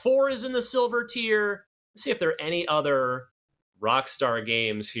Theft Auto 4 is in the silver tier. Let's see if there are any other Rockstar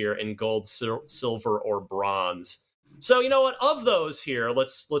games here in gold, silver, or bronze. So you know what? Of those here,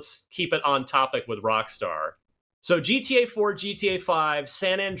 let's keep it on topic with Rockstar. So GTA 4, GTA 5,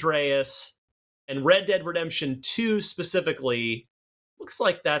 San Andreas, and Red Dead Redemption 2 specifically. Looks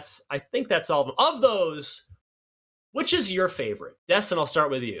like I think that's all of them. Of those, which is your favorite? Destin, I'll start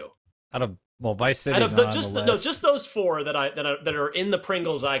with you. Vice City. Out of just those 4 that are in the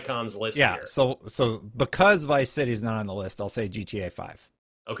Pringles icons list. Yeah. Here. So because Vice City's not on the list, I'll say GTA 5.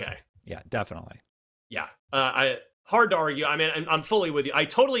 Okay. Yeah, definitely. Yeah. Hard to argue. I mean, I'm fully with you. I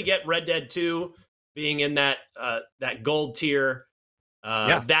totally get Red Dead 2 being in that gold tier.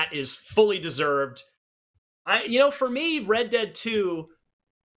 That is fully deserved. For me, Red Dead 2,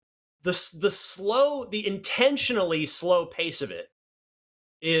 the intentionally slow pace of it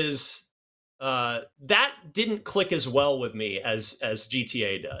is that didn't click as well with me as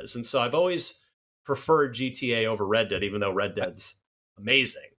GTA does. And so I've always preferred GTA over Red Dead, even though Red Dead's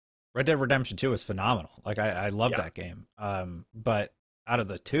amazing. Red Dead Redemption 2 is phenomenal. Like I love that game. But out of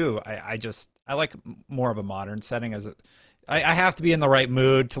the two, I like more of a modern setting. I have to be in the right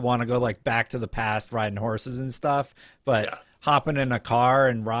mood to want to go like back to the past, riding horses and stuff. But hopping in a car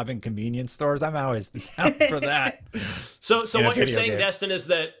and robbing convenience stores, I'm always down for that. So what you're saying, Destin, is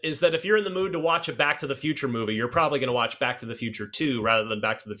that if you're in the mood to watch a Back to the Future movie, you're probably going to watch Back to the Future 2 rather than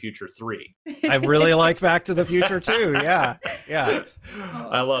Back to the Future 3. I really like Back to the Future 2. Yeah.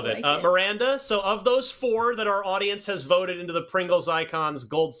 I love it. Miranda, so of those 4 that our audience has voted into the Pringles icons,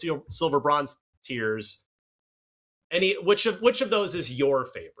 gold, silver, bronze tiers, which of those is your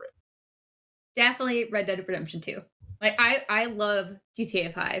favorite? Definitely Red Dead Redemption 2. Like I love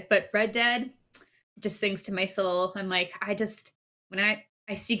GTA 5, but Red Dead just sings to my soul. I'm like, when I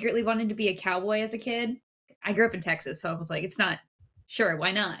secretly wanted to be a cowboy as a kid. I grew up in Texas, so I was like, it's not sure,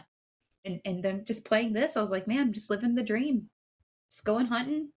 why not? And then just playing this, I was like, man, I'm just living the dream. Just going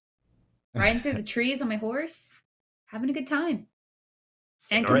hunting, riding through the trees on my horse, having a good time.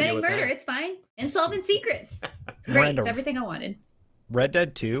 And committing murder, it's fine. And solving secrets. It's great. Miranda, it's everything I wanted. Red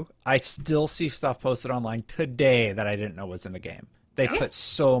Dead 2, I still see stuff posted online today that I didn't know was in the game. They put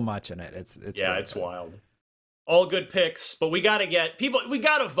so much in it. It's wild. All good picks, but we got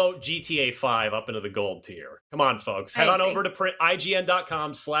to vote GTA 5 up into the gold tier. Come on, folks. Head on over to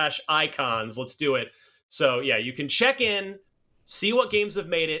IGN.com/icons. Let's do it. So, you can check in, see what games have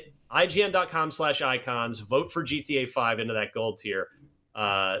made it. IGN.com/icons. Vote for GTA 5 into that gold tier.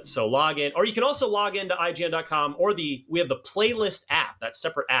 So log in, or you can also log into IGN.com, or we have the playlist app, that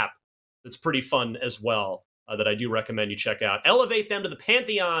separate app that's pretty fun as well, that I do recommend you check out. Elevate them to the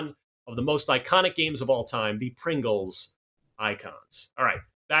pantheon of the most iconic games of all time, the Pringles icons. All right,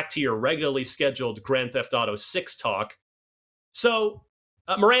 back to your regularly scheduled Grand Theft Auto 6 talk. So,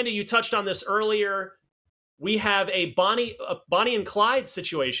 Miranda, you touched on this earlier. We have a Bonnie and Clyde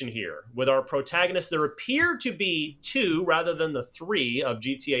situation here with our protagonists. There appear to be 2 rather than the 3 of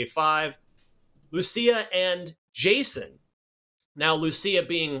GTA 5, Lucia and Jason. Now, Lucia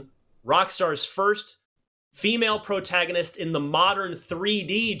being Rockstar's first female protagonist in the modern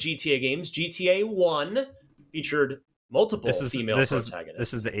 3D GTA games. GTA 1 featured multiple female protagonists.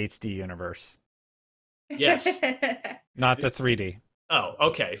 This is the HD universe. Yes. Not the 3D. Oh,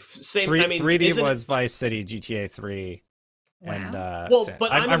 okay. Same. 3D was Vice City, GTA 3, and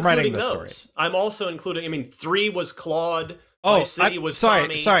but I'm writing those. I'm also including. 3 was Claude. Vice City was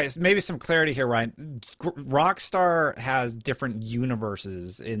Tommy. Sorry. Maybe some clarity here, Ryan. Rockstar has different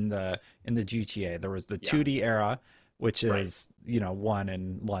universes in the GTA. There was the 2D era, which is 1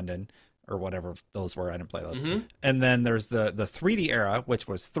 in London or whatever those were. I didn't play those. Mm-hmm. And then there's the 3D era, which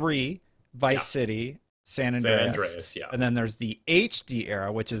was 3, Vice City, San Andreas. San Andreas, yeah. And then there's the HD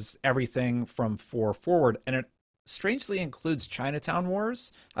era, which is everything from 4 forward, and it strangely includes Chinatown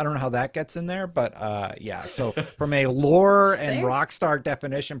Wars. I don't know how that gets in there, but yeah. So from a lore and Rockstar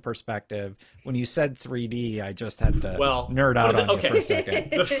definition perspective, when you said 3D, I just had to nerd out on you for a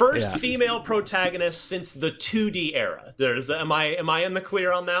second. The first female protagonist since the 2D era. Am I in the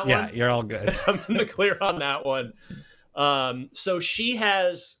clear on that one? Yeah, you're all good. I'm in the clear on that one. So she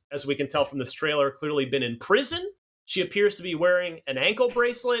has, as we can tell from this trailer, clearly been in prison. She appears to be wearing an ankle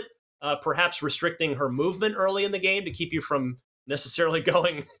bracelet, perhaps restricting her movement early in the game to keep you from necessarily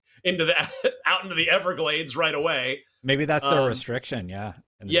going out into the Everglades right away. Maybe that's their restriction, yeah.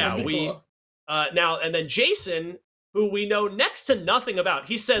 Yeah, now, and then Jason, who we know next to nothing about,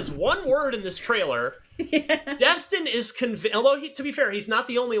 he says one word in this trailer. Destin is convinced, although to be fair, he's not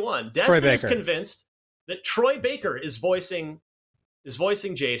the only one. Destin is convinced that Troy Baker is voicing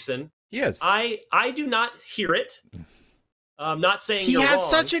Jason. He is. I do not hear it. I'm not saying he you're has wrong.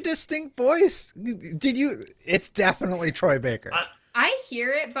 such a distinct voice. Did you? It's definitely Troy Baker. I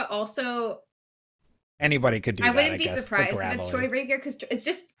hear it, but also anybody could do that. I wouldn't be surprised if it's Troy Baker because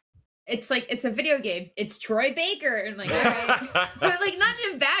it's like it's a video game. It's Troy Baker, and like, all right. But like not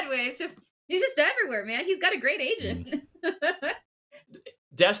in a bad way. It's just he's just everywhere, man. He's got a great agent.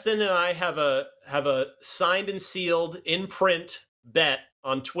 Destin and I have a signed and sealed in print bet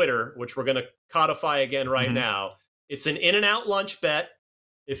on Twitter, which we're going to codify again right now. It's an In-N-Out lunch bet.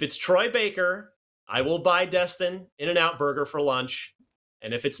 If it's Troy Baker, I will buy Destin In-N-Out burger for lunch.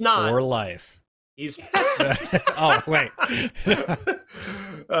 And if it's not, for life, he's oh wait,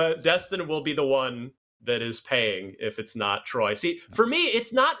 Destin will be the one that is paying if it's not Troy. See, for me,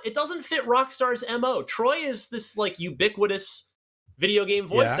 it doesn't fit Rockstar's MO. Troy is this like ubiquitous video game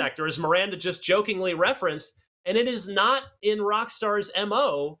voice actor, as Miranda just jokingly referenced, and it is not in Rockstar's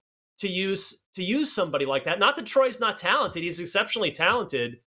MO to use somebody like that. Not that Troy's not talented; he's exceptionally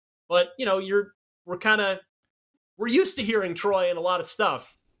talented. But you know, we're used to hearing Troy in a lot of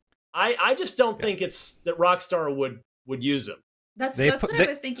stuff. I just don't think it's that Rockstar would use him. That's what I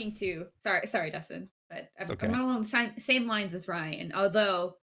was thinking too. Sorry, Dustin, but I'm along the same lines as Ryan.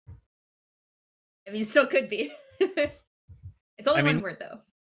 Although, I mean, it still could be. It's only one word though.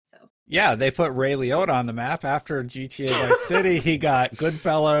 Yeah, they put Ray Liotta on the map after GTA Vice City. He got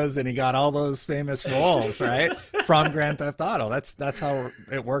Goodfellas and he got all those famous roles, right? From Grand Theft Auto. That's how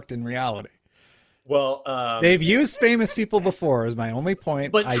it worked in reality. Well, they've used famous people before is my only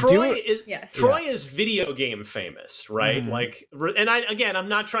point. But Troy is video game famous, right? Like, and I'm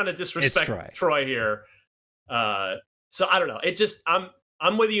not trying to disrespect Troy here. So I don't know. It just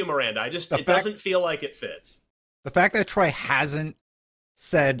I'm with you, Miranda. It doesn't feel like it fits. The fact that Troy hasn't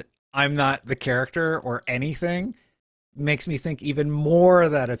said I'm not the character or anything makes me think even more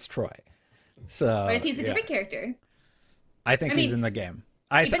that it's Troy. So, but if he's a different character, I think he's in the game.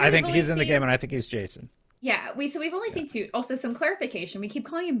 I think he's in the game, and I think he's Jason. Yeah, we've only seen two. Also, some clarification: we keep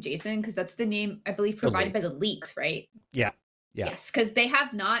calling him Jason because that's the name I believe provided by the leaks, right? Yeah. Yes, because they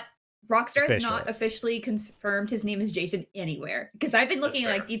have not. Rockstar has not officially confirmed his name is Jason anywhere. Because I've been looking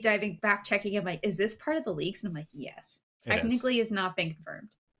like deep diving, back checking. I'm like, is this part of the leaks? And I'm like, yes. Technically, has not been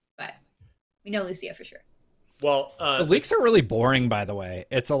confirmed, but we know Lucia for sure. Well, the leaks are really boring, by the way.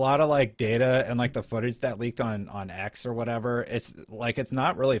 It's a lot of like data and like the footage that leaked on X or whatever. It's like it's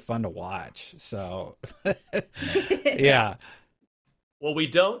not really fun to watch. So, yeah. Well, we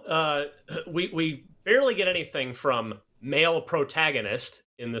don't. We barely get anything from male protagonist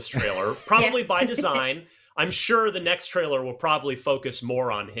in this trailer, probably by design. I'm sure the next trailer will probably focus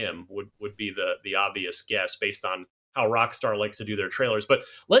more on him. Would be the obvious guess based on how Rockstar likes to do their trailers. But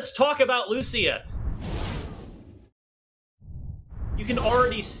let's talk about Lucia. You can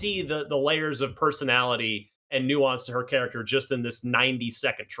already see the layers of personality and nuance to her character just in this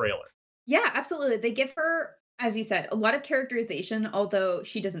 90-second trailer. Yeah, absolutely. They give her, as you said, a lot of characterization, although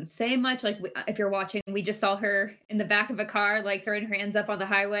she doesn't say much. Like, if you're watching, we just saw her in the back of a car, like, throwing her hands up on the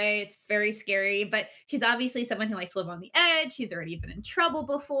highway. It's very scary, but she's obviously someone who likes to live on the edge. She's already been in trouble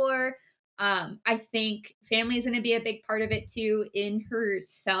before. I think family is going to be a big part of it, too, in her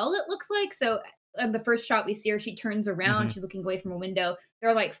cell, it looks like. So, the first shot we see her, she turns around, she's looking away from a window. There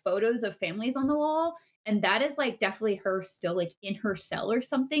are, like, photos of families on the wall. And that is like definitely her still like in her cell or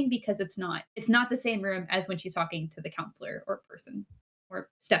something, because it's not the same room as when she's talking to the counselor or person or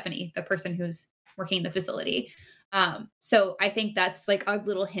Stephanie, the person who's working in the facility. So I think that's like a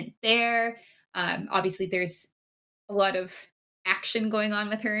little hint there. Obviously there's a lot of action going on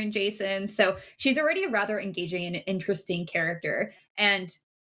with her and Jason. So she's already a rather engaging and interesting character. And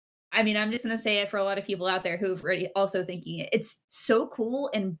I mean, I'm just going to say it for a lot of people out there who've already also thinking it's so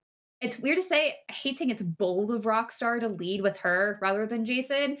cool and it's weird to say, I hate saying it's bold of Rockstar to lead with her rather than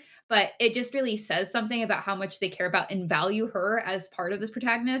Jason, but it just really says something about how much they care about and value her as part of this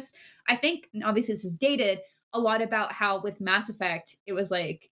protagonist. I think, and obviously this is dated, a lot about how with Mass Effect, it was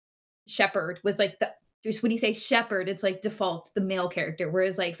like Shepard was like the just when you say Shepard, it's like default the male character,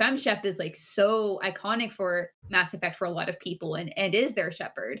 whereas like Femme Shep is like so iconic for Mass Effect for a lot of people and is their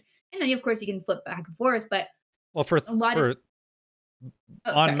Shepard. And then of course you can flip back and forth, but well,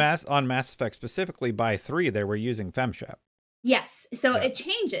 on Mass Effect specifically by 3, they were using FemShep. Yes. So it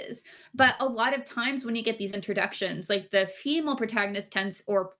changes. But a lot of times when you get these introductions, like the female protagonist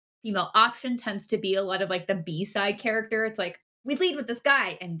or female option tends to be a lot of like the B-side character. It's like, we lead with this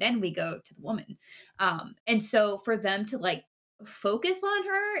guy and then we go to the woman. And so for them to like focus on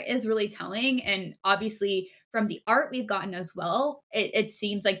her is really telling. And obviously from the art we've gotten as well, it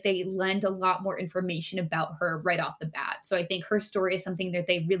seems like they lend a lot more information about her right off the bat. So I think her story is something that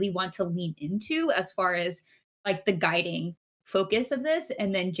they really want to lean into as far as like the guiding focus of this.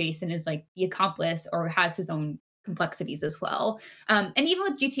 And then Jason is like the accomplice or has his own complexities as well. And even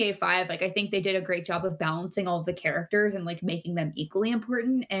with GTA 5, like I think they did a great job of balancing all of the characters and like making them equally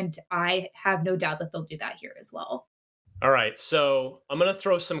important. And I have no doubt that they'll do that here as well. All right, so I'm going to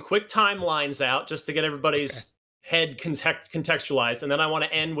throw some quick timelines out just to get everybody's head contextualized. And then I want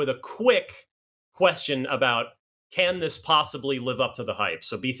to end with a quick question about, can this possibly live up to the hype?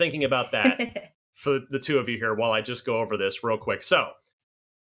 So be thinking about that for the two of you here while I just go over this real quick. So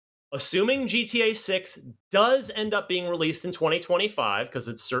assuming GTA 6 does end up being released in 2025, because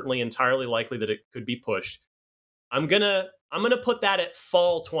it's certainly entirely likely that it could be pushed, I'm gonna put that at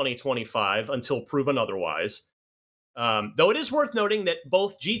fall 2025 until proven otherwise. Though it is worth noting that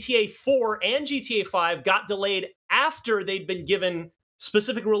both GTA 4 and GTA 5 got delayed after they'd been given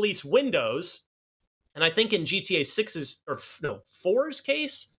specific release windows. And I think in GTA 4's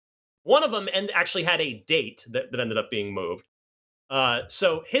case, one of them actually had a date that ended up being moved.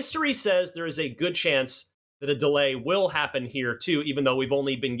 So history says there is a good chance that a delay will happen here too, even though we've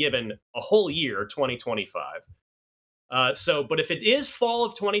only been given a whole year, 2025. But if it is fall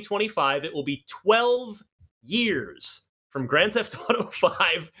of 2025, it will be 12 years from Grand Theft Auto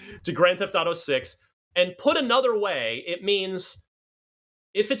 5 to Grand Theft Auto 6. And put another way, it means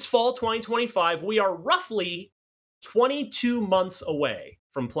if it's fall 2025, we are roughly 22 months away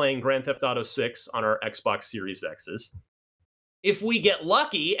from playing Grand Theft Auto 6 on our Xbox Series X's. If we get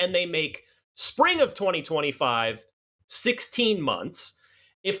lucky and they make spring of 2025 16 months,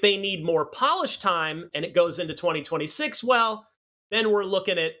 if they need more polished time and it goes into 2026, well, then we're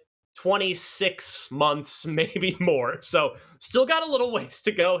looking at 26 months, maybe more. So still got a little ways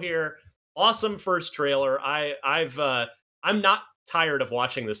to go here. Awesome first trailer. I'm not tired of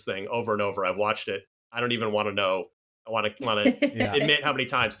watching this thing over and over. I've watched it. I don't even want to know. I want to admit how many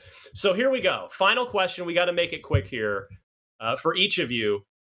times. So here we go. Final question. We got to make it quick here. For each of you,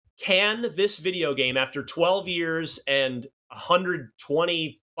 can this video game, after 12 years and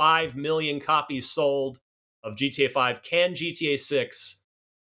 125 million copies sold of GTA 5, can GTA 6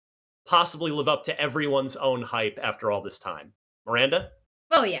 possibly live up to everyone's own hype after all this time? Miranda?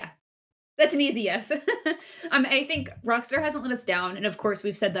 Oh, yeah. That's an easy yes. I think Rockstar hasn't let us down. And of course,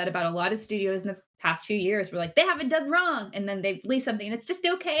 we've said that about a lot of studios in the past few years. We're like, they haven't done wrong. And then they release something and it's just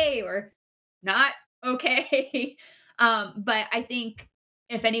okay or not okay. But I think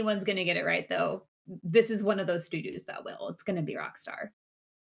if anyone's going to get it right, though, this is one of those studios that will. It's going to be Rockstar.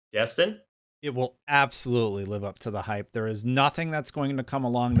 Destin? It will absolutely live up to the hype. There is nothing that's going to come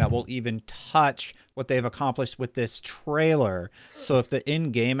along that will even touch what they've accomplished with this trailer. So if the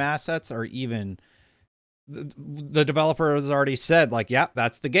in-game assets are even... The developer has already said, like, yeah,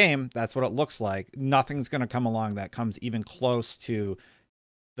 that's the game. That's what it looks like. Nothing's going to come along that comes even close to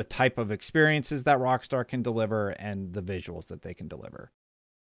the type of experiences that Rockstar can deliver and the visuals that they can deliver.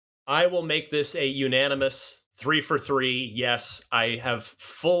 I will make this a unanimous 3 for 3. Yes, I have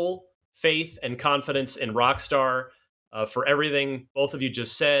full faith and confidence in Rockstar for everything both of you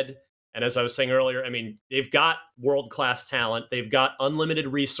just said. And as I was saying earlier, I mean, they've got world-class talent. They've got unlimited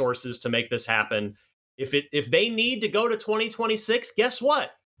resources to make this happen. If they need to go to 2026, guess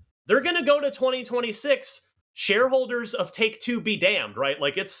what? They're going to go to 2026. Shareholders of Take-Two be damned, right?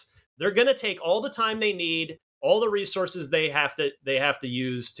 Like they're going to take all the time they need, all the resources they have to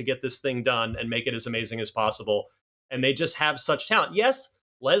use to get this thing done and make it as amazing as possible. And they just have such talent. Yes,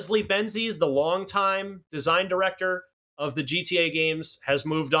 Leslie Benzies, the longtime design director of the GTA games, has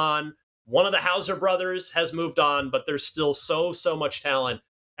moved on. One of the Hauser brothers has moved on, but there's still so much talent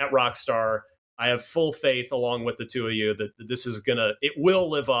at Rockstar. I have full faith, along with the two of you, that it will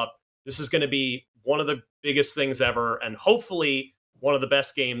live up. This is going to be one of the biggest things ever. And hopefully one of the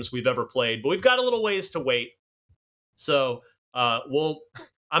best games we've ever played, but we've got a little ways to wait. So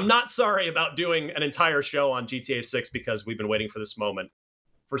I'm not sorry about doing an entire show on GTA 6 because we've been waiting for this moment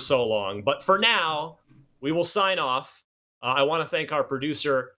for so long. But for now, we will sign off. I want to thank our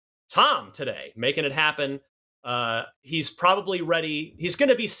producer, Tom, today, making it happen. He's probably ready. He's going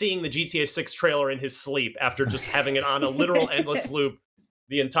to be seeing the GTA 6 trailer in his sleep after just having it on a literal endless loop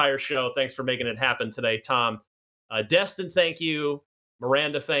the entire show. Thanks for making it happen today, Tom. Destin, thank you.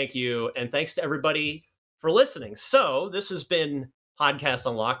 Miranda, thank you. And thanks to everybody for listening. So this has been Podcast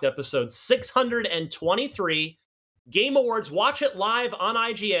Unlocked, episode 623. Game Awards. Watch it live on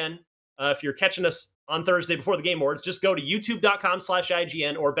IGN. If you're catching us on Thursday before the Game Awards, just go to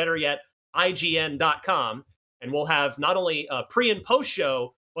youtube.com/IGN, or better yet, IGN.com. And we'll have not only a pre and post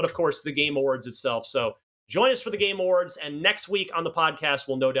show, but of course the Game Awards itself. So join us for the Game Awards. And next week on the podcast,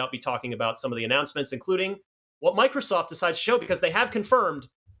 we'll no doubt be talking about some of the announcements, including what Microsoft decides to show, because they have confirmed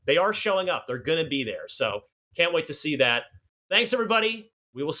they are showing up. They're going to be there. So can't wait to see that. Thanks, everybody.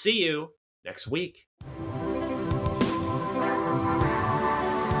 We will see you next week.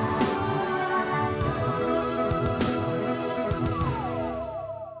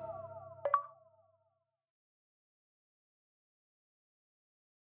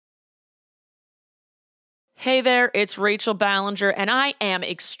 Hey there, it's Rachel Ballinger, and I am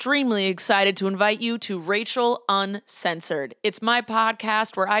extremely excited to invite you to Rachel Uncensored. It's my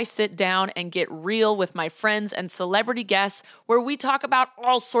podcast where I sit down and get real with my friends and celebrity guests, where we talk about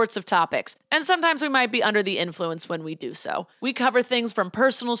all sorts of topics. And sometimes we might be under the influence when we do so. We cover things from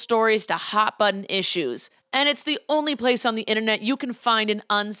personal stories to hot button issues. And it's the only place on the internet you can find an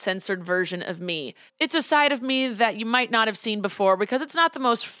uncensored version of me. It's a side of me that you might not have seen before because it's not the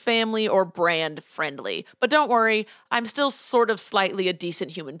most family or brand friendly. But don't worry, I'm still sort of slightly a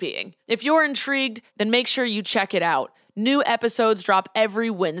decent human being. If you're intrigued, then make sure you check it out. New episodes drop every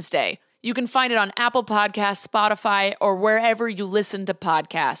Wednesday. You can find it on Apple Podcasts, Spotify, or wherever you listen to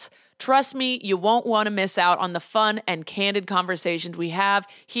podcasts. Trust me, you won't want to miss out on the fun and candid conversations we have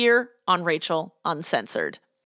here on Rachel Uncensored.